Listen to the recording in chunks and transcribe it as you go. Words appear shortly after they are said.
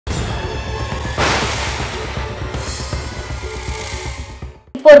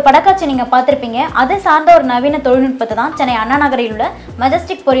ஒரு படக்காட்சி நீங்க பார்த்திருப்பீங்க. அதை சார்ந்த ஒரு நவீன தொழில்நுட்பத்தை தான் சென்னை அண்ணா நகரில் உள்ள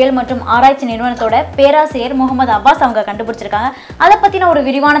மெஜஸ்டிக் பொறியியல் மற்றும் ஆராய்ச்சி நிறுவனத்தோட பேராசிரியர் முகமது அப்பாஸ் அவங்க கண்டுபிடிச்சிருக்காங்க. அதை பத்தின ஒரு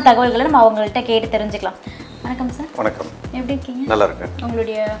விரிவான தகவல்களை நம்ம அவங்கள்ட்ட கேட்டு தெரிஞ்சுக்கலாம். வணக்கம் சார். வணக்கம். எப்படி இருக்கீங்க? நல்லா இருக்கேன்.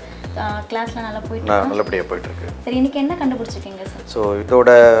 உங்களுடைய கிளாஸ்ல நல்லா போயிட்டு இருக்கு? நல்லபடியாக போயிட்டு இருக்கு. சரி, இன்னைக்கு என்ன கண்டுபிடிச்சிருக்கீங்க சார்? ஸோ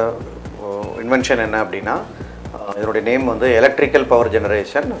இதோட இன்வென்ஷன் என்ன அப்படின்னா, இதனுடைய நேம் வந்து electrical power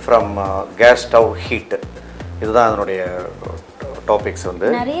generation from gas stove heat. இதுதான் அதனுடைய டாபிக்ஸ். வந்து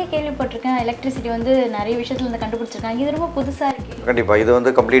நிறைய கேள்விப்பட்டிருக்கேன், எலக்ட்ரிசிட்டி வந்து நிறைய விஷயத்துல இருந்து கண்டுபிடிச்சிருக்காங்க. இது ரொம்ப புதுசா இருக்கு. கண்டிப்பாக இது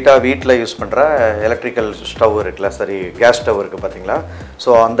வந்து கம்ப்ளீட்டாக வீட்டில் யூஸ் பண்ணுற எலக்ட்ரிக்கல் ஸ்டவ் இருக்குல்ல, சரி கேஸ் ஸ்டவ் இருக்குது பார்த்தீங்களா.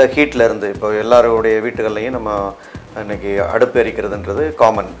 ஸோ அந்த ஹீட்டில் இருந்து இப்போ எல்லாருடைய வீட்டுகள்லையும் நம்ம இன்னைக்கு அடுப்பு எரிக்கிறதுன்றது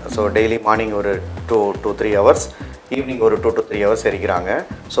காமன். ஸோ டெய்லி மார்னிங் ஒரு 2 to 3 hours, ஈவினிங் ஒரு 2 to 3 hours எரிக்கிறாங்க.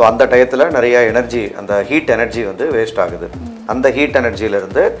 ஸோ அந்த டயத்தில் நிறைய எனர்ஜி, அந்த ஹீட் எனர்ஜி வந்து வேஸ்ட் ஆகுது. அந்த ஹீட்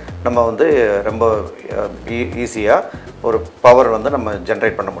எனர்ஜியிலேருந்து நம்ம வந்து ரொம்ப ஈஸியாக ஒரு பவர் வந்து நம்ம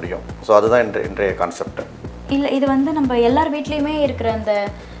ஜென்ரேட் பண்ண முடியும். ஸோ அதுதான் இன்றைய கான்செப்ட். இல்லை, இது வந்து நம்ம எல்லார் வீட்லேயுமே இருக்கிற அந்த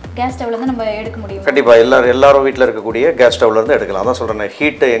கேஸ் ஸ்டவ்லேருந்து நம்ம எடுக்க முடியும். கண்டிப்பாக எல்லாரும் வீட்டில் இருக்கக்கூடிய கேஸ் ஸ்டவ்லேருந்து எடுக்கலாம். அதான் சொல்கிறேன்,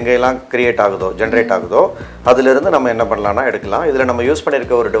 ஹீட்டு எங்கெல்லாம் கிரியேட் ஆகுதோ, ஜென்ரேட் ஆகுதோ, அதிலிருந்து நம்ம என்ன பண்ணலாம்னா எடுக்கலாம். இதில் நம்ம யூஸ்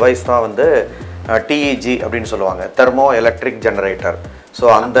பண்ணியிருக்க ஒரு டிவைஸ் தான் வந்து TEG அப்படின்னு சொல்லுவாங்க, தெர்மோ எலக்ட்ரிக் ஜெனரேட்டர். ஸோ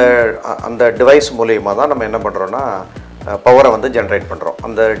அந்த டிவைஸ் மூலியமாக தான் நம்ம என்ன பண்ணுறோன்னா பவரை வந்து ஜென்ரேட் பண்ணுறோம்.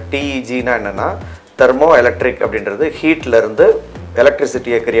 அந்த TEGனா என்னென்னா, தெர்மோ எலக்ட்ரிக் அப்படின்றது ஹீட்லேருந்து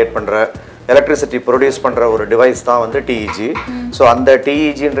எலக்ட்ரிசிட்டியை கிரியேட் பண்ணுற, எலக்ட்ரிசிட்டி ப்ரொடியூஸ் பண்ணுற ஒரு டிவைஸ் தான் வந்து TEG. ஸோ அந்த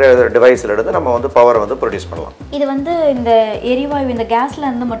TEGன்ற டிவைஸ்லேருந்து நம்ம வந்து பவரை வந்து ப்ரொடியூஸ் பண்ணலாம். இது வந்து இந்த எரிவாயு, இந்த கேஸ்ல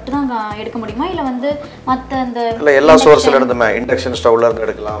இருந்து மட்டும் தான் எடுக்க முடியுமா, இல்லை வந்து மற்ற அந்த இல்லை எல்லா சோர்ஸில் இருந்துமே, இண்டக்ஷன் ஸ்டவ்ல இருந்து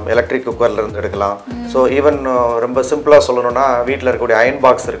எடுக்கலாம், எலக்ட்ரிக் குக்கர்ல இருந்து எடுக்கலாம். ஸோ ஈவன் ரொம்ப சிம்பிளாக சொல்லணும்னா, வீட்டில் இருக்கக்கூடிய அயன்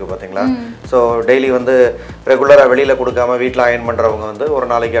பாக்ஸ் இருக்குது பார்த்தீங்களா. ஸோ டெய்லி வந்து ரெகுலராக வெளியில் கொடுக்காம வீட்டில் அயன் பண்ணுறவங்க வந்து ஒரு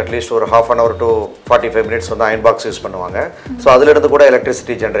நாளைக்கு அட்லீஸ்ட் ஒரு 1/2 hour to 45 minutes வந்து அயன் பாக்ஸ் யூஸ் பண்ணுவாங்க. ஸோ அதிலிருந்து கூட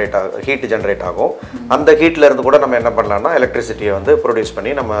எலக்ட்ரிசிட்டி ஜென்ரேட் ஆகும், ஹீட் ஜென்ரேட் ஆகும். அந்த ஹீட்ல இருந்து கூட நம்ம என்ன பண்ணலாம்னா எலக்ட்ரிசிட்டியை வந்து ப்ரொடியூஸ்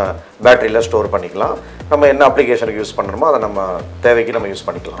பண்ணி நம்ம பேட்டரியில் ஸ்டோர் பண்ணிக்கலாம். நம்ம என்ன அப்ளிகேஷனுக்கு யூஸ் பண்ணுறோமோ அதை நம்ம தேவைக்கு நம்ம யூஸ்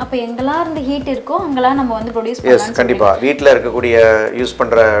பண்ணிக்கலாம். அப்போ எங்கெல்லாம் இருந்து ஹீட் இருக்கோ அங்கெல்லாம் நம்ம வந்து ப்ரொடியூஸ் பண்ணலாம். எஸ், கண்டிப்பாக. வீட்டில் இருக்கக்கூடிய யூஸ்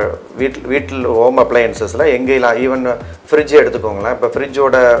பண்ணுற வீட்டில் ஹோம் அப்ளையன்சஸில் எங்கெல்லாம், ஈவன் ஃப்ரிட்ஜ் எடுத்துக்கோங்களேன். இப்போ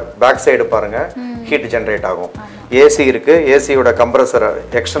ஃப்ரிட்ஜோட பேக் சைடு பாருங்கள், ஹீட் ஜென்ரேட் ஆகும். ஏசி இருக்குது, ஏசியோட கம்ப்ரஸர்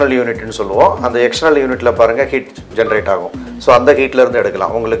எக்ஸ்டர்னல் யூனிட்னு சொல்லுவோம். அந்த எக்ஸ்டர்னல் யூனிட்டில் பாருங்கள் ஹீட் ஜென்ரேட் ஆகும். ஸோ அந்த ஹீட்லேருந்து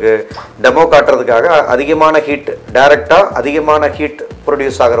எடுக்கலாம். உங்களுக்கு டெமோ காட்டுறதுக்காக அதிகமான ஹீட், டைரெக்டாக அதிகமான ஹீட்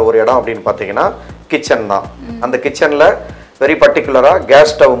ப்ரொடியூஸ் ஆகிற ஒரு இடம் அப்படின்னு பார்த்தீங்கன்னா கிச்சன் தான். அந்த கிச்சனில் வெரி பர்டிகுலராக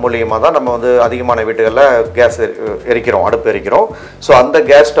கேஸ் ஸ்டவ் மூலியமாக தான் நம்ம வந்து அதிகமான வீட்டுகளில் கேஸ் எரிக்கிறோம், அடுப்பு எரிக்கிறோம். ஸோ அந்த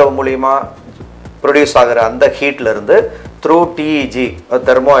கேஸ் ஸ்டவ் மூலியமாக ப்ரொடியூஸ் ஆகிற அந்த ஹீட்லேருந்து through TEG,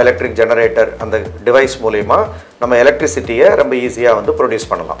 thermo electric generator, அந்த டிவைஸ் மூலிமா நம்ம எலக்ட்ரிசிட்டியை ரொம்ப ஈஸியாக வந்து ப்ரொடியூஸ்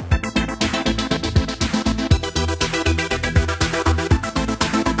பண்ணலாம்.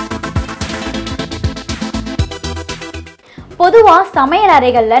 பொதுவாக சமையல்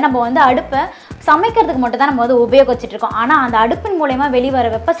அறைகளில் நம்ம வந்து அடுப்பை சமைக்கிறதுக்கு மட்டும் தான் நம்ம வந்து உபயோகிச்சுட்டு இருக்கோம். ஆனால் அந்த அடுப்பின் மூலயமா வெளிவர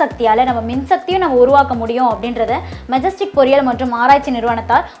வெப்ப சக்தியால் நம்ம மின்சக்தியும் நம்ம உருவாக்க முடியும் அப்படின்றத மெஜஸ்டிக் பொறியியல் மற்றும் ஆராய்ச்சி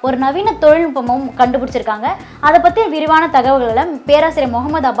நிறுவனத்தால் ஒரு நவீன தொழில்நுட்பமும் கண்டுபிடிச்சிருக்காங்க. அதை பற்றி விரிவான தகவல்களை பேராசிரியர்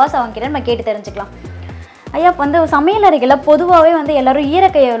முகமது அப்பாஸ் அவங்க கிட்ட நம்ம கேட்டு தெரிஞ்சுக்கலாம். ஐயா, வந்து சமையல் அறைகளில் பொதுவாகவே வந்து எல்லோரும்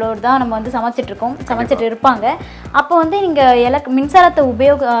ஈரக்கையோடு தான் நம்ம வந்து சமைச்சிட்டு இருப்பாங்க. அப்போ வந்து நீங்கள் மின்சாரத்தை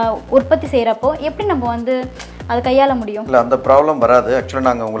உற்பத்தி செய்கிறப்போ எப்படி நம்ம வந்து அதை கையாள முடியும்? இல்லை, அந்த ப்ராப்ளம் வராது. ஆக்சுவலாக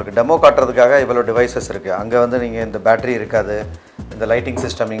நாங்கள் உங்களுக்கு டெமோ காட்டுறதுக்காக இவ்வளோ டிவைசஸ் இருக்குது. அங்கே வந்து நீங்கள் இந்த பேட்டரி இருக்காது, இந்த லைட்டிங்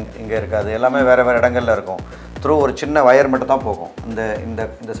சிஸ்டம் இங்கே இருக்காது, எல்லாமே வேறு இடங்களில் இருக்கும். த்ரூ ஒரு சின்ன வயர் மட்டும் தான் போகும்.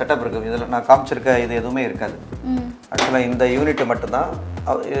 இந்த செட்டப் இருக்குது. இதில் நான் காமிச்சிருக்க இது எதுவுமே இருக்காது. ஆக்சுவலாக இந்த யூனிட் மட்டும்தான்.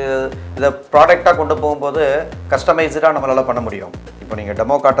 இதை ப்ராடக்டாக கொண்டு போகும்போது கஸ்டமைஸ்டாக நம்மளால் பண்ண முடியும். இப்போ நீங்கள்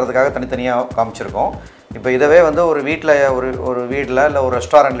டெமோ காட்டுறதுக்காக தனித்தனியாக காமிச்சிருக்கோம். இப்போ இதவே வந்து ஒரு வீட்டில் ஒரு வீட்டில் இல்லை ஒரு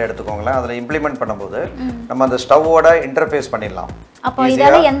ரெஸ்டாரண்ட்டில் எடுத்துக்கோங்களேன், அதில் இம்ப்ளிமெண்ட் பண்ணும்போது நம்ம அந்த ஸ்டவ்வோட இன்டர்ஃபேஸ் பண்ணிடலாம்.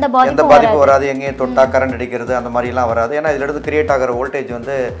 எந்த பாதிப்பு வராது, எங்கேயும் தொட்டா கரண்ட் அடிக்கிறது அந்த மாதிரிலாம் வராது. ஏன்னா இதிலிருந்து கிரியேட் ஆகிற வோல்டேஜ்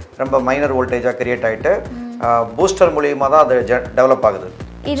வந்து ரொம்ப மைனர் வோல்டேஜாக கிரியேட் ஆகிட்டு பூஸ்டர் மூலியமாக தான் அது டெவலப் ஆகுது.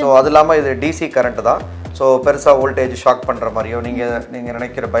 ஸோ அது இல்லாமல் இது DC கரண்ட் தான். ஸோ பெருசாக வோல்டேஜ் ஷாக் பண்ணுற மாதிரியோ நீங்கள்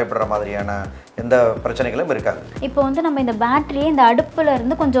நினைக்கிற பயப்படுற மாதிரியான எந்த பிரச்சனைகளும் இருக்காது. இப்போ வந்து நம்ம இந்த பேட்டரியை இந்த அடுப்புல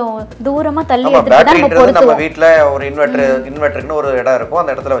இருந்து கொஞ்சம் தூரமாக தள்ளி பேட்டரின்றது நம்ம வீட்டில் ஒரு இன்வெர்டருக்குன்னு ஒரு இடம் இருக்கும்,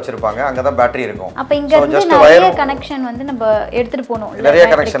 அந்த இடத்துல வச்சிருப்பாங்க. அங்கே தான் பேட்டரி இருக்கும். அப்போ இங்கே இருந்து நிறைய கனெக்ஷன் வந்து நம்ம எடுத்துகிட்டு போகணும். நிறைய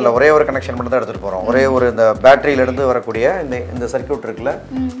கனெக்ஷனில் ஒரே ஒரு கனெக்ஷன் மட்டும் தான் எடுத்துகிட்டு போகிறோம். ஒரே ஒரு இந்த பேட்டரியிலேருந்து வரக்கூடிய இந்த சர்க்யூட் இருக்குல்ல,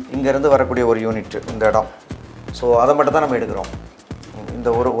 இங்கேருந்து வரக்கூடிய ஒரு யூனிட் இந்த இடம். ஸோ அதை மட்டும் தான் நம்ம எடுக்கிறோம்.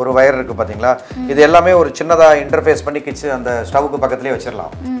 இந்த ஒரு வயர் இருக்குது பார்த்தீங்களா, இது எல்லாமே ஒரு சின்னதாக இன்டர்ஃபேஸ் பண்ணி அந்த ஸ்டவ்வுக்கு பக்கத்துலேயே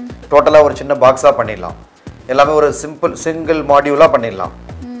வச்சிடலாம். டோட்டலாக ஒரு சின்ன பாக்ஸாக பண்ணிடலாம். எல்லாமே ஒரு சிங்கிள் மாடியூலாக பண்ணிடலாம்.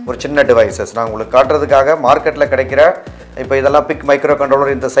 ஒரு சின்ன டிவைசஸ். நான் உங்களுக்கு காட்டுறதுக்காக மார்க்கெட்டில் கிடைக்கிற இப்போ இதெல்லாம் பிக் மைக்ரோ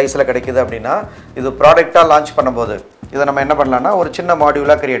கண்ட்ரோலர் இந்த சைஸில் கிடைக்குது அப்படின்னா இது ப்ராடக்டாக லான்ச் பண்ணும்போது இதை நம்ம என்ன பண்ணலாம்னா ஒரு சின்ன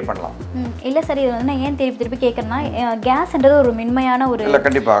மாடியூலாக கிரியேட் பண்ணலாம். இல்லை சார், இது வந்து நான் ஏன் திருப்பி கேட்குறேன்னா கேஸ்ன்றது ஒரு மென்மையான ஒரு இல்லை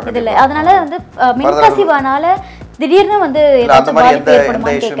கண்டிப்பாக இதில் அதனால வந்து மின்கசிவானால திடீர்னு வந்து அந்த மாதிரி எந்த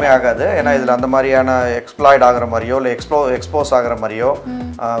இஷ்யூமே ஆகாது. ஏன்னா இதில் அந்த மாதிரியான எக்ஸ்ப்ளாய்ட் ஆகிற மாதிரியோ இல்லை எக்ஸ்போஸ் ஆகிற மாதிரியோ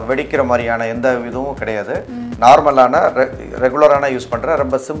வெடிக்கிற மாதிரியான எந்த இதுவும் கிடையாது. நார்மலான ரெகுலரான யூஸ் பண்ணுற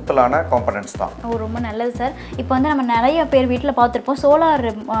ரொம்ப சிம்பிளான காம்பனன்ட்ஸ் தான். ரொம்ப நல்லது சார். இப்போ வந்து நம்ம நிறைய பேர் வீட்டில் பார்த்துருப்போம், சோலார்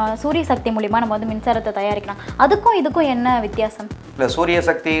சூரிய சக்தி மூலிமா நம்ம வந்து மின்சாரத்தை தயாரிக்கலாம். அதுக்கும் இதுக்கும் என்ன வித்தியாசம்? இல்லை, சூரிய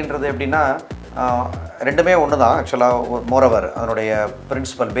சக்தின்றது எப்படின்னா ரெண்டுமே ஒன்று தான் ஆக்சுவலாக. மோரோவர் அதனுடைய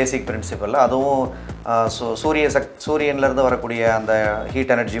பிரின்சிபல், பேசிக் பிரின்சிபல் அதுவும் சூரியன்லேருந்து வரக்கூடிய அந்த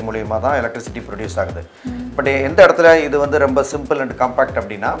ஹீட் எனர்ஜி மூலிமா தான் எலக்ட்ரிசிட்டி ப்ரொடியூஸ் ஆகுது. பட் எந்த இடத்துல இது வந்து ரொம்ப சிம்பிள் அண்ட் காம்பேக்ட்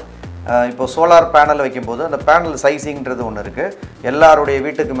அப்படின்னா, இப்போ சோலார் பேனல் வைக்கும்போது அந்த பேனல் சைஸிங்கிறது ஒன்று இருக்குது. எல்லாருடைய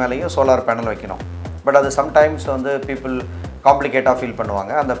வீட்டுக்கு மேலேயும் சோலார் பேனல் வைக்கணும். பட் அது சம்டைம்ஸ் வந்து பீப்புள் காம்ப்ளிகேட்டாக ஃபீல்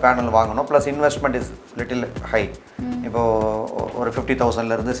பண்ணுவாங்க. அந்த பேனல் வாங்கணும், plus investment is little high. இப்போது ஒரு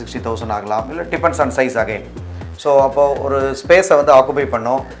 50,000லேருந்து 60,000 ஆகலாம், இல்லை depends on size again. So அப்போது ஒரு ஸ்பேஸை வந்து ஆக்குபை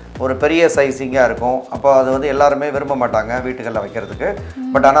பண்ணோம், ஒரு பெரிய சைஸிங்காக இருக்கும். அப்போ அது வந்து எல்லாருமே விரும்ப மாட்டாங்க வீட்டுகளில் வைக்கிறதுக்கு.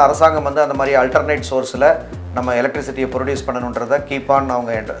 பட் ஆனால் அரசாங்கம் வந்து அந்த மாதிரி அல்டர்னேட் சோர்ஸில் நம்ம எலக்ட்ரிசிட்டியை ப்ரொடியூஸ் பண்ணணுன்றதை கீப் ஆன்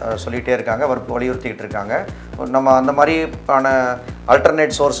அவங்க சொல்லிகிட்டே இருக்காங்க, வலியுறுத்திக்கிட்டு இருக்காங்க. நம்ம அந்த மாதிரியான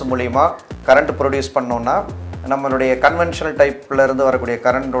அல்டர்னேட் சோர்ஸ் மூலிமா கரண்ட் ப்ரொடியூஸ் பண்ணோன்னா நம்மளுடைய கன்வென்ஷனல் டைப்பில் இருந்து வரக்கூடிய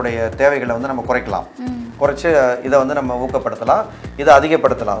கரண்ட்டுடைய தேவைகளை வந்து நம்ம குறைச்சி இதை வந்து நம்ம ஊக்கப்படுத்தலாம், இதை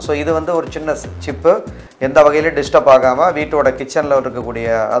அதிகப்படுத்தலாம். ஸோ இது வந்து ஒரு சின்ன சிப்பு, எந்த வகையிலும் டிஸ்டர்ப் ஆகாமல் வீட்டோட கிச்சனில்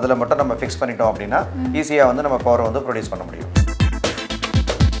இருக்கக்கூடிய அதில் மட்டும் நம்ம ஃபிக்ஸ் பண்ணிட்டோம் அப்படின்னா ஈஸியாக வந்து நம்ம பவரை வந்து ப்ரொடியூஸ் பண்ண முடியும்.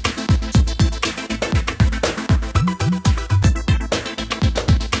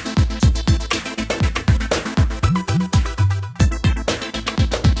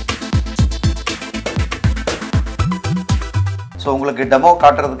 ஸோ உங்களுக்கு டெமோ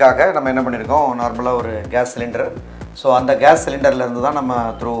காட்டுறதுக்காக நம்ம என்ன பண்ணியிருக்கோம், நார்மலாக ஒரு கேஸ் சிலிண்டர். ஸோ அந்த கேஸ் சிலிண்டர்லேருந்து தான் நம்ம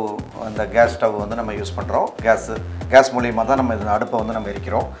த்ரூ அந்த கேஸ் ஸ்டவ் வந்து நம்ம யூஸ் பண்ணுறோம். கேஸ் மூலியமாக தான் நம்ம இந்த அடுப்பை வந்து நம்ம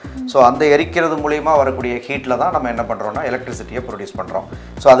எரிக்கிறோம். ஸோ அந்த எரிக்கிறது மூலிமா வரக்கூடிய ஹீட்டில் தான் நம்ம என்ன பண்ணுறோம்னா எலக்ட்ரிசிட்டியை ப்ரொடியூஸ் பண்ணுறோம்.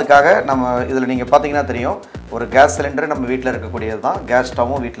 ஸோ அதுக்காக நம்ம இதில் நீங்கள் பார்த்தீங்கன்னா தெரியும், ஒரு கேஸ் சிலிண்டர் நம்ம வீட்டில் இருக்கக்கூடியது தான், கேஸ்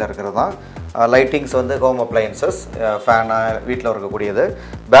ஸ்டவ்வும் வீட்டில் இருக்கிறது தான். லைட்டிங்ஸ் வந்து ஹோம் அப்ளையன்சஸ், ஃபேனு வீட்டில் இருக்கக்கூடியது.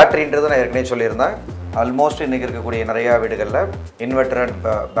 பேட்டரின்றது நான் ஏற்கனவே சொல்லியிருந்தேன். ஆல்மோஸ்ட் இன்றைக்கி இருக்கக்கூடிய நிறையா வீடுகளில் இன்வெர்டர் அண்ட்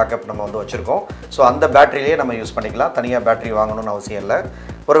பேக்கப் நம்ம வந்து வச்சுருக்கோம். ஸோ அந்த பேட்டரியிலே நம்ம யூஸ் பண்ணிக்கலாம், தனியாக பேட்டரி வாங்கணும்னு அவசியம் இல்லை.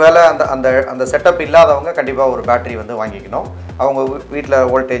 ஒருவேளை அந்த செட்டப் இல்லாதவங்க கண்டிப்பாக ஒரு பேட்டரி வந்து வாங்கிக்கணும். அவங்க வீட்டில்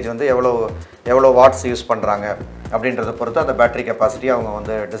வோல்டேஜ் வந்து எவ்வளோ வாட்ஸ் யூஸ் பண்ணுறாங்க அப்படின்றத பொறுத்து அந்த பேட்டரி கெப்பாசிட்டி அவங்க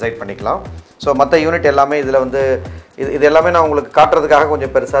வந்து டிசைட் பண்ணிக்கலாம். ஸோ மற்ற யூனிட் எல்லாமே இதில் வந்து இது எல்லாமே நான் உங்களுக்கு காட்டுறதுக்காக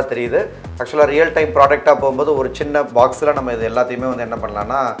கொஞ்சம் பெருசாக தெரியுது. ஆக்சுவலாக ரியல் டைம் ப்ராடக்டாக போகும்போது ஒரு சின்ன பாக்ஸில் நம்ம இது எல்லாத்தையுமே வந்து என்ன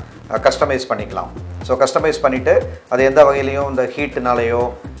பண்ணலான்னா கஸ்டமைஸ் பண்ணிக்கலாம். ஸோ கஸ்டமைஸ் பண்ணிவிட்டு அது எந்த வகையிலையும் இந்த ஹீட்டுனாலேயோ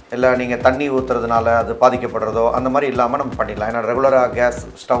இல்லை நீங்கள் தண்ணி ஊற்றுறதுனால அது பாதிக்கப்படுறதோ அந்த மாதிரி இல்லாமல் நம்ம பண்ணிடலாம். ஏன்னா ரெகுலராக கேஸ்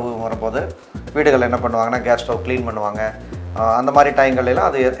ஸ்டவ் வரும்போது வீடுகளில் என்ன பண்ணுவாங்கன்னா கேஸ் ஸ்டவ் க்ளீன் பண்ணுவாங்க. அந்த மாதிரி டைங்கள்லாம்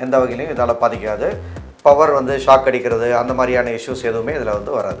அது எந்த வகையிலையும் இதால் பாதிக்காது. பவர் வந்து ஷாக் அடிக்கிறது அந்த மாதிரியான இஷ்யூஸ் எதுவுமே இதில்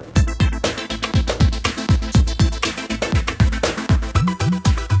வந்து வராது.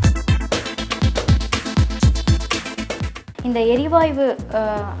 இந்த எரிவாயு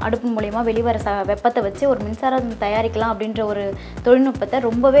அடுப்பு மூலயமா வெளிவர வெப்பத்தை வச்சு ஒரு மின்சாரம் தயாரிக்கலாம் அப்படின்ற ஒரு தொழில்நுட்பத்தை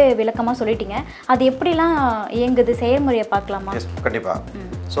ரொம்பவே விளக்கமாக சொல்லிட்டீங்க. அது எப்படிலாம் இயங்குது, செயல்முறையை பார்க்கலாமா? கண்டிப்பாக.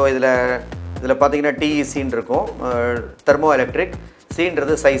 ஸோ இதில் பார்த்தீங்கன்னா டிஇசின்னு இருக்கும், தெர்மோ எலக்ட்ரிக்.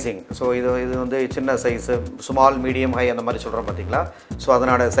 சீன்றது சைஸிங். ஸோ இது வந்து சின்ன சைஸு, ஸ்மால், மீடியம், ஹை அந்த மாதிரி சொல்கிறோம் பார்த்தீங்களா. ஸோ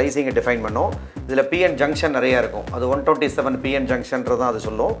அதனோட சைஸிங்கை டிஃபைன் பண்ணோம். இதில் பிஎன் ஜங்ஷன் நிறையா இருக்கும், அது 127 பிஎன் ஜங்ஷன்றது தான் அது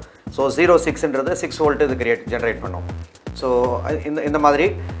சொல்லும். ஸோ 06ன்றது 6 வோல்ட்டு இது ஜென்ரேட் பண்ணும். ஸோ இந்த மாதிரி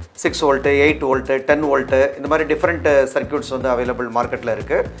 6 வோல்ட்டு, 8 வோல்ட்டு, 10 வோல்ட்டு இந்த மாதிரி டிஃப்ரெண்ட் சர்க்யூட்ஸ் வந்து அவைலபிள் மார்க்கெட்டில்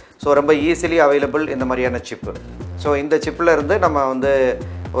இருக்குது. ஸோ ரொம்ப ஈஸிலி அவைலபிள் இந்த மாதிரியான சிப்பு. ஸோ இந்த சிப்பில் இருந்து நம்ம வந்து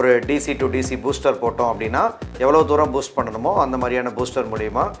ஒரு டிசி டு டிசி பூஸ்டர் போட்டோம் அப்படின்னா எவ்வளோ தூரம் பூஸ்ட் பண்ணணுமோ அந்த மாதிரியான பூஸ்டர்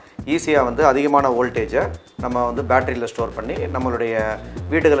மூலிமா ஈஸியாக வந்து அதிகமான வோல்டேஜை நம்ம வந்து பேட்டரியில் ஸ்டோர் பண்ணி நம்மளுடைய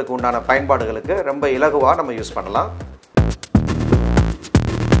வீடுகளுக்கு உண்டான பயன்பாடுகளுக்கு ரொம்ப இலகுவாக நம்ம யூஸ் பண்ணலாம்.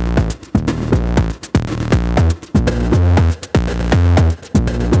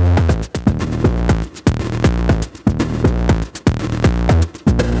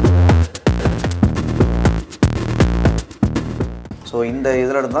 ஸோ இந்த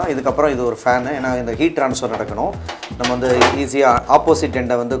இதில் தான் இதுக்கப்புறம் இது ஒரு ஃபேனு. ஏன்னா இந்த ஹீட் ட்ரான்ஸ்ஃபர் நடக்கணும், நம்ம வந்து ஈஸியாக ஆப்போசிட்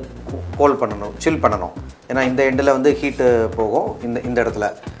எண்டை வந்து கோல் பண்ணணும், சில் பண்ணணும். ஏன்னா இந்த எண்டில் வந்து ஹீட்டு போகும், இந்த இடத்துல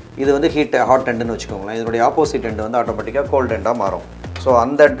இது வந்து ஹாட் எண்டுன்னு வச்சுக்கோங்களேன். இதனுடைய ஆப்போசிட் எண்டு வந்து ஆட்டோமேட்டிக்காக கோல்டு எண்டாக மாறும். ஸோ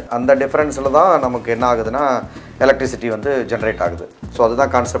அந்த டிஃப்ரென்ஸில் தான் நமக்கு என்ன ஆகுதுன்னா எலக்ட்ரிசிட்டி வந்து ஜென்ரேட் ஆகுது. ஸோ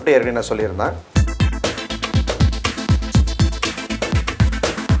அதுதான் கான்செப்ட், ஏற்கனவே நான் சொல்லியிருந்தேன்.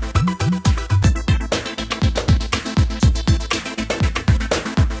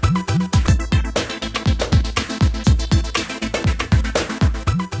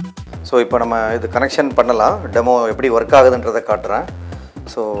 ஸோ இப்போ நம்ம இது கனெக்ஷன் பண்ணலாம், டெமோ எப்படி ஒர்க் ஆகுதுன்றதை காட்டுறேன்.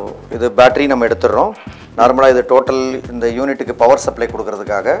 ஸோ இது பேட்ரி நம்ம எடுத்துடுறோம். நார்மலாக இது டோட்டல் இந்த யூனிட்டுக்கு பவர் சப்ளை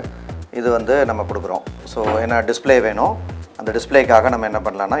கொடுக்கறதுக்காக இது வந்து நம்ம கொடுக்குறோம். ஸோ என்ன டிஸ்பிளே வேணும், அந்த டிஸ்பிளேக்காக நம்ம என்ன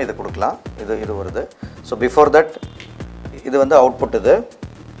பண்ணலான்னா இது கொடுக்கலாம். இது வருது. ஸோ பிஃபோர் தட் இது வந்து அவுட்புட்.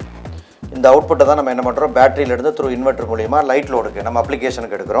 இந்த அவுட்புட்டை தான் நம்ம என்ன பண்ணுறோம், பேட்டரியிலேருந்து த்ரூ இன்வெர்டர் மூலிமா லைட் லோடுக்கு நம்ம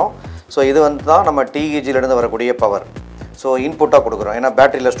அப்ளிகேஷனுக்கு எடுக்கிறோம். ஸோ இது வந்து தான் நம்ம டிஇஜிலேருந்து வரக்கூடிய பவர். ஸோ இன்புட்டாக கொடுக்குறோம். ஏன்னா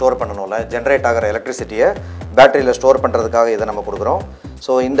பேட்டரியில் ஸ்டோர் பண்ணணும்ல, ஜென்ரேட் ஆகிற எலக்ட்ரிசிட்டியை பேட்டரியில் ஸ்டோர் பண்ணுறதுக்காக இதை நம்ம கொடுக்குறோம்.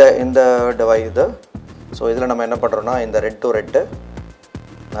 ஸோ இந்த டிவைஸ் இது. ஸோ இதில் நம்ம என்ன பண்ணுறோன்னா இந்த ரெட் டு ரெட்டு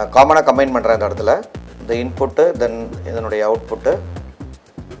நான் காமனாக கம்பைன் பண்ணுறேன். இந்த இடத்துல இந்த இன்புட்டு தென் இதனுடைய அவுட்புட்டு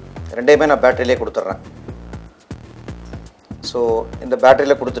ரெண்டையுமே நான் பேட்டரியிலே கொடுத்துட்றேன். ஸோ இந்த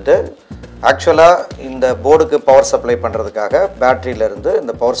பேட்டரியில் கொடுத்துட்டு ஆக்சுவலாக இந்த போர்டுக்கு பவர் சப்ளை பண்ணுறதுக்காக பேட்டரியிலேருந்து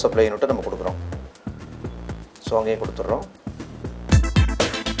இந்த பவர் சப்ளை யூனிட்டை நம்ம கொடுக்குறோம். ஸோ அங்கேயும் கொடுத்துட்றோம்.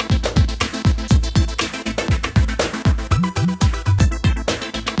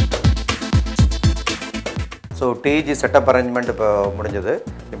 ஸோ டிஜி செட்டப் அரேஞ்ச்மெண்ட் இப்போ முடிஞ்சது.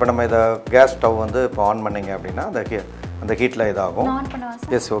 இப்போ நம்ம இதை கேஸ் ஸ்டவ் வந்து இப்போ ஆன் பண்ணிங்க அப்படின்னா அந்த ஹீட்டில் இதாகும்.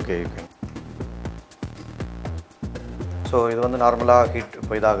 S, okay. ஸோ இது வந்து நார்மலாக ஹீட்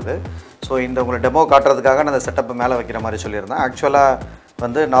இப்போ இதாகுது. ஸோ இந்த உங்களுக்கு டெமோ காட்டுறதுக்காக நான் அந்த செட்டப்பை மேலே வைக்கிற மாதிரி சொல்லியிருந்தேன். ஆக்சுவலாக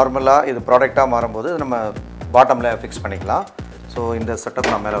வந்து நார்மலாக இது ப்ராடக்டாக மாறும்போது நம்ம பாட்டமில் ஃபிக்ஸ் பண்ணிக்கலாம். ஸோ இந்த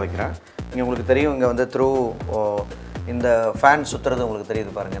செட்டப் நான் மேலே வைக்கிறேன். இங்கே உங்களுக்கு தெரியும், இங்கே வந்து த்ரூ இந்த ஃபேன் சுற்றுறது உங்களுக்கு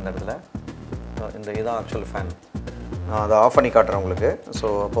தெரியுது பாருங்கள் இந்த இடத்துல. இந்த இதுதான் ஆக்சுவல் ஃபேன். நான் அதை ஆஃப் பண்ணி காட்டுறேன் உங்களுக்கு. ஸோ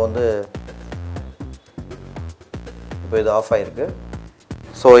அப்போ வந்து இப்போ இது ஆஃப் ஆகிருக்கு.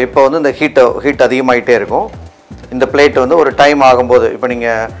 ஸோ இப்போ வந்து இந்த ஹீட் அதிகமாகிட்டே இருக்கும். இந்த பிளேட் வந்து ஒரு டைம் ஆகும்போது இப்போ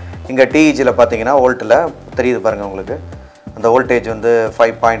நீங்கள் இங்கே டிஇஜியில் பார்த்தீங்கன்னா வோல்ட்டில் தெரியுது பாருங்கள் உங்களுக்கு. அந்த வோல்டேஜ் வந்து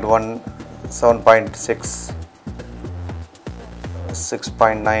 5.1, 7.6,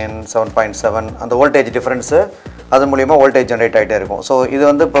 6.9, 7.7 அந்த வோல்டேஜ் டிஃப்ரென்ஸு அது மூலிமா வோல்டேஜ் ஜென்ரேட் ஆகிட்டே இருக்கும். ஸோ இது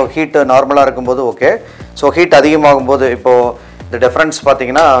வந்து இப்போ ஹீட்டு நார்மலாக இருக்கும்போது ஓகே. ஸோ ஹீட் அதிகமாகும்போது இப்போது இந்த டிஃப்ரென்ஸ்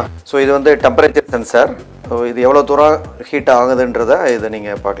பார்த்தீங்கன்னா, ஸோ இது வந்து டெம்பரேச்சர் சென்சார். ஸோ இது எவ்வளோ தூரம் ஹீட் ஆகுதுன்றதை இதை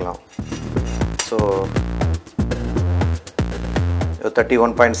நீங்கள் பார்க்கலாம். ஸோ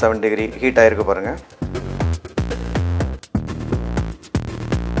 31.7 டிகிரி ஹீட் ஆகிருக்கு பாருங்கள்.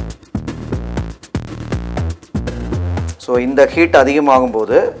 ஸோ இந்த ஹீட்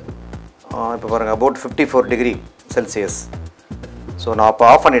அதிகமாகும்போது இப்போ பாருங்கள் அபவுட் 54 டிகிரி செல்சியஸ். ஸோ நான் இப்போ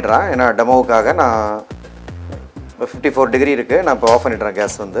ஆஃப் பண்ணிடுறேன். ஏன்னா டெமோவுக்காக நான் 54 டிகிரி இருக்குது, நான் இப்போ ஆஃப் பண்ணிடுறேன்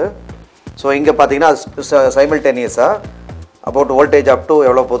கேஸ் வந்து. ஸோ இங்கே பார்த்தீங்கன்னா சைமல்டேனியஸாக அபவுட் வோல்டேஜ் அப் டு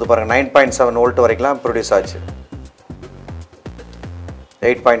எவ்வளோ போகுது பாருங்கள், 9.7 வோல்ட் வரைக்கும் ப்ரொடியூஸ் ஆச்சு.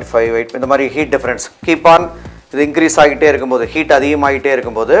 8.5, 8 இந்த மாதிரி ஹீட் டிஃப்ரென்ஸ் கீப் ஆன் இது இன்க்ரீஸ் ஆகிட்டே இருக்கும்போது, ஹீட் அதிகமாகிட்டே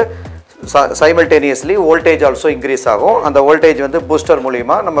இருக்கும்போது சைமல்டேனியஸ்லி வோல்டேஜ் ஆல்சோ இன்க்ரீஸ் ஆகும். அந்த வோல்டேஜ் வந்து பூஸ்டர்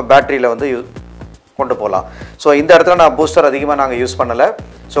மூலிமா நம்ம பேட்டரியில் வந்து கொண்டு போகலாம். ஸோ இந்த இடத்துல நான் பூஸ்டர் அதிகமாக நாங்கள் யூஸ் பண்ணலை.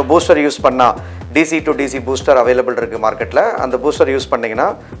 ஸோ பூஸ்டர் யூஸ் பண்ணால் DC to DC booster available இருக்குது மார்க்கெட்டில். அந்த பூஸ்டர் யூஸ் பண்ணிங்கன்னா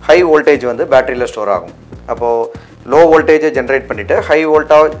ஹை வோல்டேஜ் வந்து பேட்டரியில் ஸ்டோர் ஆகும். அப்போது லோ வோல்டேஜை ஜென்ரேட் பண்ணிவிட்டு ஹை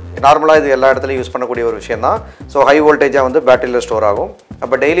வோல்ட்டாக நார்மலாக இது எல்லா இடத்துலையும் யூஸ் பண்ணக்கூடிய ஒரு விஷயம் தான். ஸோ ஹை வோல்டேஜாக வந்து பேட்டரியில் ஸ்டோர் ஆகும்.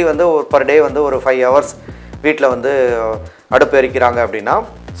 அப்போ டெய்லி வந்து பர் டே வந்து ஒரு 5 ஹவர்ஸ் வீட்டில் வந்து அடுப்பு எரிக்கிறாங்க அப்படின்னா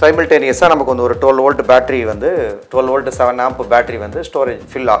சைமல்டேனியஸாக நமக்கு வந்து ஒரு 12 வோல்ட் பேட்டரி வந்து 12 வோல்ட் 7 ஆம்ப் பேட்டரி வந்து ஸ்டோரேஜ்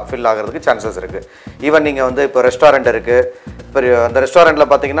ஃபில் ஆகிறதுக்கு சான்சஸ் இருக்குது. ஈவன் நீங்கள் வந்து இப்போ ரெஸ்டாரண்ட் இருக்குது, இப்போ அந்த ரெஸ்டாரண்ட்டில்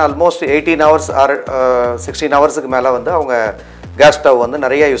பார்த்தீங்கன்னா ஆல்மோஸ்ட் 18 ஹவர்ஸ் ஆர் 16 ஹவர்ஸுக்கு மேலே வந்து அவங்க கேஸ் ஸ்டவ் வந்து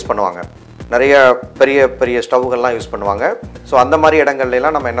நிறைய யூஸ் பண்ணுவாங்க. நிறைய பெரிய பெரிய ஸ்டவ்கள்லாம் யூஸ் பண்ணுவாங்க. ஸோ அந்த மாதிரி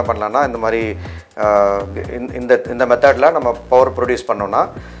இடங்கள்லாம் நம்ம என்ன பண்ணலாம்னா இந்த மாதிரி இந்த மெத்தடில் நம்ம பவர் ப்ரொடியூஸ் பண்ணோன்னா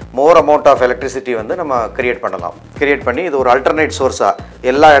மோர் அமௌண்ட் ஆஃப் எலக்ட்ரிசிட்டி வந்து நம்ம கிரியேட் பண்ணலாம். கிரியேட் பண்ணி இது ஒரு அல்டர்னேட் சோர்ஸாக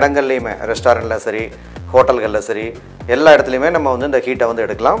எல்லா இடங்கள்லையுமே, ரெஸ்டாரண்ட்டில் சரி, ஹோட்டல்களில் சரி, எல்லா இடத்துலையுமே நம்ம வந்து இந்த ஹீட்டை வந்து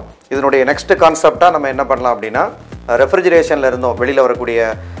எடுக்கலாம். இதனுடைய நெக்ஸ்ட் கான்செப்டாக நம்ம என்ன பண்ணலாம் அப்படின்னா, ரெஃப்ரிஜரேஷனில் இருந்தோம் வெளியில் வரக்கூடிய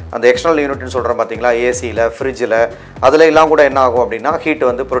அந்த எக்ஸ்டர்னல் யூனிட்னு சொல்கிறோம் பார்த்தீங்களா, ஏசியில், ஃப்ரிட்ஜில், அதில் எல்லாம் கூட என்ன ஆகும் அப்படின்னா ஹீட்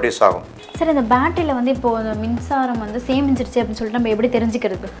வந்து ப்ரொடியூஸ் ஆகும். சார் இந்த பேட்டரியில் வந்து இப்போ அந்த மின்சாரம் வந்து சேமிஞ்சிருச்சு அப்படின்னு சொல்லிட்டு நம்ம எப்படி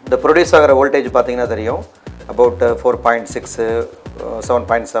தெரிஞ்சுக்கிறது? இந்த ப்ரொடியூஸ் ஆகிற வோல்டேஜ் பார்த்தீங்கன்னா தெரியும், அபவுட் 4.6,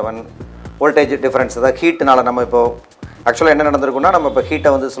 7.7 வோல்டேஜ் டிஃப்ரென்ஸ். அதாவது ஹீட்னால நம்ம இப்போ ஆக்சுவலாக என்ன நடந்திருக்குன்னா, நம்ம இப்போ ஹீட்டை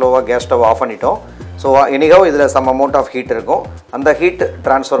வந்து ஸ்லோவாக கேஸ் ஸ்டவ் ஆஃப் பண்ணிட்டோம். ஸோ எனிஹவ் இதில் சம் அமௌண்ட் ஆஃப் ஹீட் இருக்கும். அந்த ஹீட்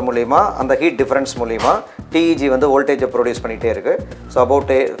ட்ரான்ஸ்ஃபர் மூலிமா, அந்த ஹீட் டிஃப்ரென்ஸ் மூலிமா டிஇஜி வந்து வோல்டேஜை ப்ரொடியூஸ் பண்ணிகிட்டே இருக்குது. ஸோ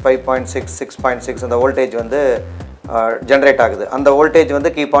அபவுட் 5.6, 6.6 அந்த வோல்டேஜ் வந்து ஜென்ரேட் ஆகுது. அந்த வோல்டேஜ் வந்து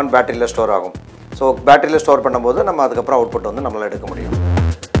கீப் ஆன் பேட்டரியில் ஸ்டோர் ஆகும். ஸோ பேட்டரியில் ஸ்டோர் பண்ணும்போது நம்ம அதுக்கப்புறம் அவுட்புட் வந்து நம்மளால் எடுக்க முடியும்.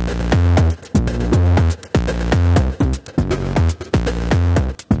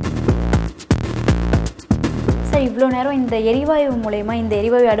 சார் இவ்வளோ நேரம் இந்த எரிவாயு மூலயமா, இந்த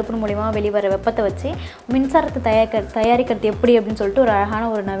எரிவாயு அடுப்பு மூலயமா வெளிவர வெப்பத்தை வச்சு மின்சாரத்தை தயாரிக்கிறது எப்படி அப்படின்னு சொல்லிட்டு ஒரு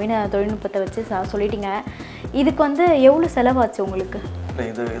அழகான ஒரு நவீன தொழில்நுட்பத்தை வச்சு சொல்லிட்டீங்க. இதுக்கு வந்து எவ்வளோ செலவாச்சு உங்களுக்கு?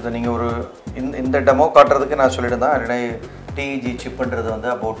 இது நீங்கள் ஒரு இந்த டெமோ காட்டுறதுக்கு நான் சொல்லியிருந்தேன். என்னடா டிஇஜி சிப்புன்றது வந்து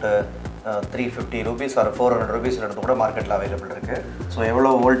அபவுட் 350 rupees ஆர் 400 rupees எடுத்து கூட மார்க்கெட்டில் அவைலபிள் இருக்குது. ஸோ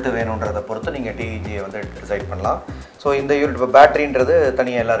எவ்வளோ வோல்ட் வேணுன்றதை பொறுத்து நீங்கள் டிஇஜியை வந்து டிசைட் பண்ணலாம். ஸோ இந்த யூனிட் இப்போ பேட்டரின்றது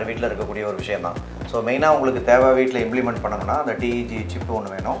தனியாக எல்லாரும் வீட்டில் இருக்கக்கூடிய ஒரு விஷயம் தான். ஸோ மெயினாக உங்களுக்கு தேவை வீட்டில் இம்ப்ளிமெண்ட் பண்ணணும்னா அந்த டிஇஜி சிப்பு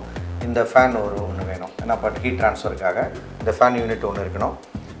ஒன்று வேணும், இந்த ஃபேன் ஒன்று வேணும். ஏன்னா இப்போ ஹீட் ட்ரான்ஸ்ஃபருக்காக இந்த ஃபேன் யூனிட் ஒன்று இருக்கணும்.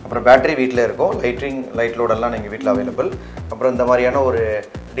 அப்புறம் பேட்டரி வீட்டில் இருக்கும், லைட் லோடெல்லாம் நீங்கள் வீட்டில் அவைலபிள். அப்புறம் இந்த மாதிரியான ஒரு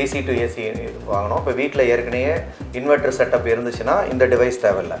டிசி டு ஏசி வாங்கணும். இப்போ வீட்டில் ஏற்கனவே இன்வெர்டர் செட்டப் இருந்துச்சுன்னா இந்த டிவைஸ்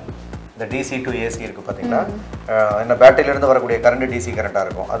தேவையில்லை. இந்த டிசி டு ஏசி இருக்குது பார்த்தீங்கன்னா, இந்த பேட்டரியிலேருந்து வரக்கூடிய கரண்ட் டிசி கரண்ட்டாக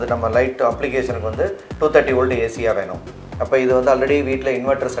இருக்கும். அது நம்ம லைட் அப்ளிகேஷனுக்கு வந்து 230 volt ஏசியாக வேணும். அப்போ இது வந்து ஆல்ரெடி வீட்டில்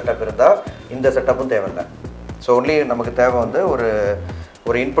இன்வெர்டர் செட்டப் இருந்தால் இந்த செட்டப்பும் தேவையில்லை. ஸோ ஒன்லி நமக்கு தேவை வந்து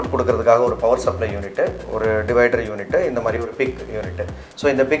ஒரு இன்புட் கொடுக்கறதுக்காக ஒரு பவர் சப்ளை யூனிட்டு, ஒரு டிவைடர் யூனிட்டு, இந்த மாதிரி ஒரு பிக் யூனிட்டு. ஸோ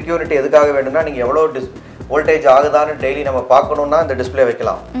இந்த பிக் யூனிட் எதுக்காக வேணும்னா நீங்கள் எவ்வளோ வோல்டேஜ் ஆகுதான்னு டெய்லி நம்ம பார்க்கணுன்னா இந்த டிஸ்பிளே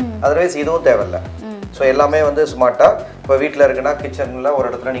வைக்கலாம். அதர்வைஸ் இதுவும் தேவையில்லை. ஸோ எல்லாமே வந்து ஸ்மார்ட்டாக இப்போ வீட்டில் இருக்குன்னா கிச்சனில் ஒரு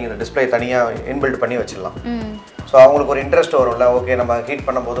இடத்துல நீங்கள் இந்த டிஸ்பிளே தனியாக இன்பில்ட் பண்ணி வச்சிடலாம். ஸோ அவங்களுக்கு ஒரு இன்ட்ரெஸ்ட் வரும்ல, ஓகே நம்ம ஹீட்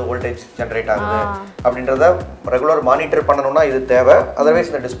பண்ணும்போது வோல்டேஜ் ஜென்ரேட் ஆகுது அப்படின்றத ரெகுலர் மானிட்டர் பண்ணணும்னா இது தேவை.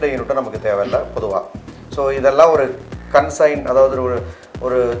 அதர்வைஸ் இந்த டிஸ்பிளே யூனிட்டும் நமக்கு தேவையில்லை பொதுவாக. ஸோ இதெல்லாம் ஒரு கன்சைன், அதாவது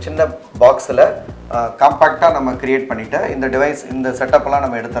ஒரு சின்ன பாக்ஸில் காம்பாக்டாக நம்ம கிரியேட் பண்ணிவிட்டு இந்த டிவைஸ் இந்த செட்டப்லாம்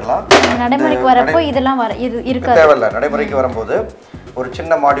நம்ம எடுத்துடலாம். நடைமுறைக்கு வரப்போ இதெல்லாம் தேவையில்லை. நடைமுறைக்கு வரும்போது ஒரு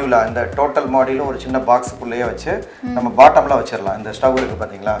சின்ன மாடியூலாக இந்த டோட்டல் மாடியூலும் ஒரு சின்ன பாக்ஸுக்குள்ளேயே வச்சு நம்ம பாட்டம்லாம் வச்சிடலாம். இந்த ஸ்டவ் இருக்குது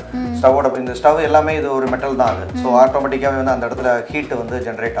பார்த்தீங்களா, ஸ்டவ்வோட இந்த ஸ்டவ் எல்லாமே இது ஒரு மெட்டல் தான் அது. ஸோ ஆட்டோமேட்டிக்காகவே வந்து அந்த இடத்துல ஹீட்டு வந்து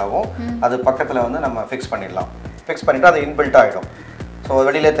ஜென்ரேட் ஆகும். அது பக்கத்தில் வந்து நம்ம ஃபிக்ஸ் பண்ணிடலாம். ஃபிக்ஸ் பண்ணிவிட்டு அது இன்பில்ட் ஆகிடும். ஸோ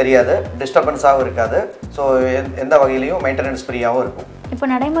வெளியிலே தெரியாது, டிஸ்டர்பன்ஸாகவும் இருக்காது. ஸோ எந்த வகையிலையும் மெயின்டெனன்ஸ் ஃப்ரீயாகவும் இருக்கும். இப்போ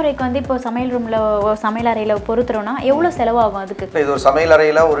நடைமுறைக்கு வந்து இப்போ சமையல் அறையில் பொருத்தணும்னா எவ்வளோ செலவாகும் அதுக்கு? இப்போ இது ஒரு சமையல்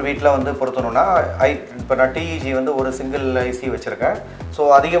அறையில் ஒரு வீட்டில் வந்து பொருத்தணும்னா இப்போ நான் டிஇஜி வந்து ஒரு சிங்கிள் ஐசி வச்சுருக்கேன். ஸோ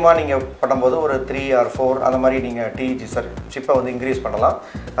அதிகமாக நீங்கள் பண்ணும்போது ஒரு 3 or 4 அந்த மாதிரி நீங்கள் டிஇஜி சிப்பை வந்து இன்க்ரீஸ் பண்ணலாம்.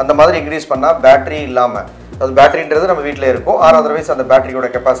 அந்த மாதிரி இன்க்ரீஸ் பண்ணால் பேட்டரி இல்லாமல், அது பேட்டரின்றது நம்ம வீட்டில் இருக்கும். அதர்வைஸ் அந்த பேட்டரியோட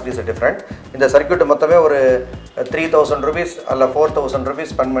கெப்பாசிட்டிஸ் டிஃப்ரெண்ட். இந்த சர்க்யூட் மொத்தமே ஒரு 3000 rupees அல்ல 4000 rupees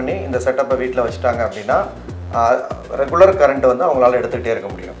ஸ்பெண்ட் பண்ணி இந்த செட்டப்பை வீட்டில் வச்சுட்டாங்க அப்படின்னா ரெகுலர் கரண்ட் வந்து அவங்களால எடுத்துக்கிட்டே இருக்க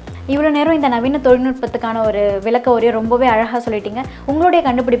முடியும். இவ்வளோ நேரம் இந்த நவீன தொழில்நுட்பத்துக்கான ஒரு விளக்க உரையை ரொம்பவே அழகாக சொல்லிட்டீங்க. உங்களுடைய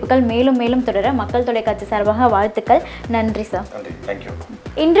கண்டுபிடிப்புகள் மேலும் மேலும் தொடர மக்கள் தொலைக்காட்சி சார்பாக வாழ்த்துக்கள். நன்றி சார். நன்றி, தேங்க்யூ.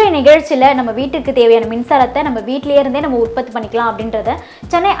 இன்றைய நிகழ்ச்சியில் நம்ம வீட்டுக்கு தேவையான மின்சாரத்தை நம்ம வீட்டிலே இருந்தே நம்ம உற்பத்தி பண்ணிக்கலாம் அப்படின்றத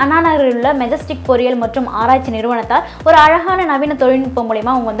சென்னை அண்ணா நகரில் உள்ள மெஜஸ்டிக் பொறியியல் மற்றும் ஆராய்ச்சி நிறுவனத்தால் ஒரு அழகான நவீன தொழில்நுட்பம்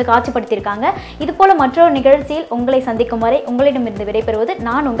மூலமா அவங்க வந்து காட்சிப்படுத்தியிருக்காங்க. இது போல மற்றொரு நிகழ்ச்சியில் உங்களை சந்திக்கும் வரை உங்களிடமிருந்து விடைபெறுவது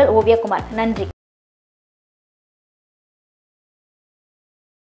நான் உங்கள் ஓவியகுமார். நன்றி.